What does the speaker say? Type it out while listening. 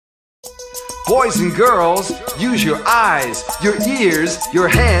Boys and girls, use your eyes, your ears, your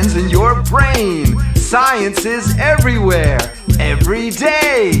hands, and your brain. Science is everywhere, every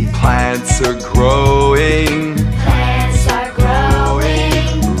day. Plants are growing. Plants are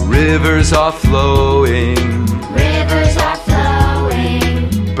growing. Rivers are flowing. Rivers are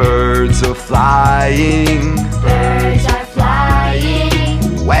flowing. Birds are flying. Birds are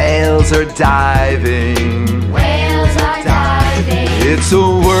flying. Whales are diving. Whales are diving. It's a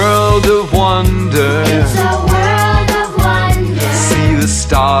world of wonder. It's a world of wonder. See the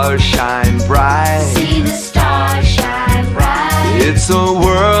stars shine bright. See the stars shine bright. It's a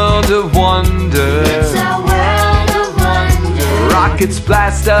world of wonder. It's a world of wonder. Rockets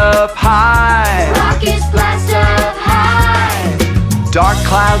blast up high. Rockets blast up high. Dark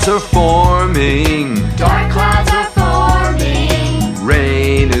clouds are forming. Dark clouds are forming.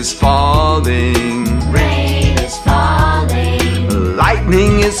 Rain is falling. Rain is falling.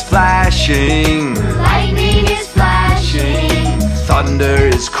 Lightning is flashing. Lightning is flashing. Thunder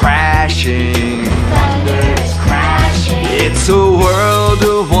is crashing. Thunder is crashing. It's a world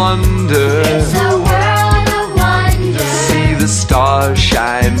of wonder. It's a world of wonder. See the stars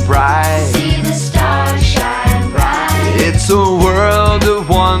shine bright. See the stars shine bright. It's a world of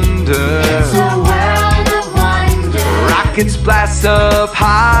wonder. It's a world of wonder. Rockets blast up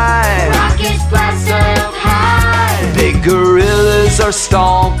high. Rockets blast up high. Big gorillas are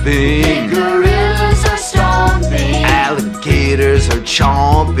stomping. Big gorillas are stomping. Alligators are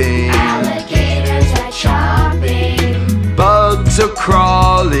chomping. Alligators are chomping. Bugs are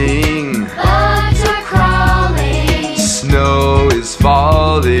crawling. Bugs are crawling. Snow is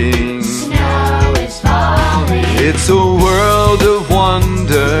falling. Snow is falling. It's a world of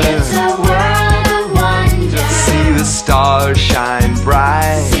wonder. It's a world of wonder. See the stars shine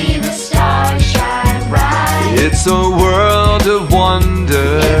bright. See the stars shine bright. It's a world of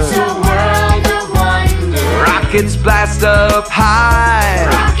wonder. It's a world of wonder. Rockets blast up high.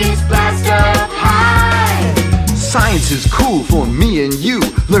 Rockets blast up high. Science is cool for me and you,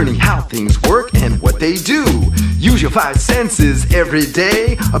 learning how things work and what they do. Use your five senses every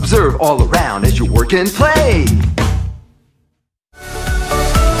day. Observe all around as you work and play.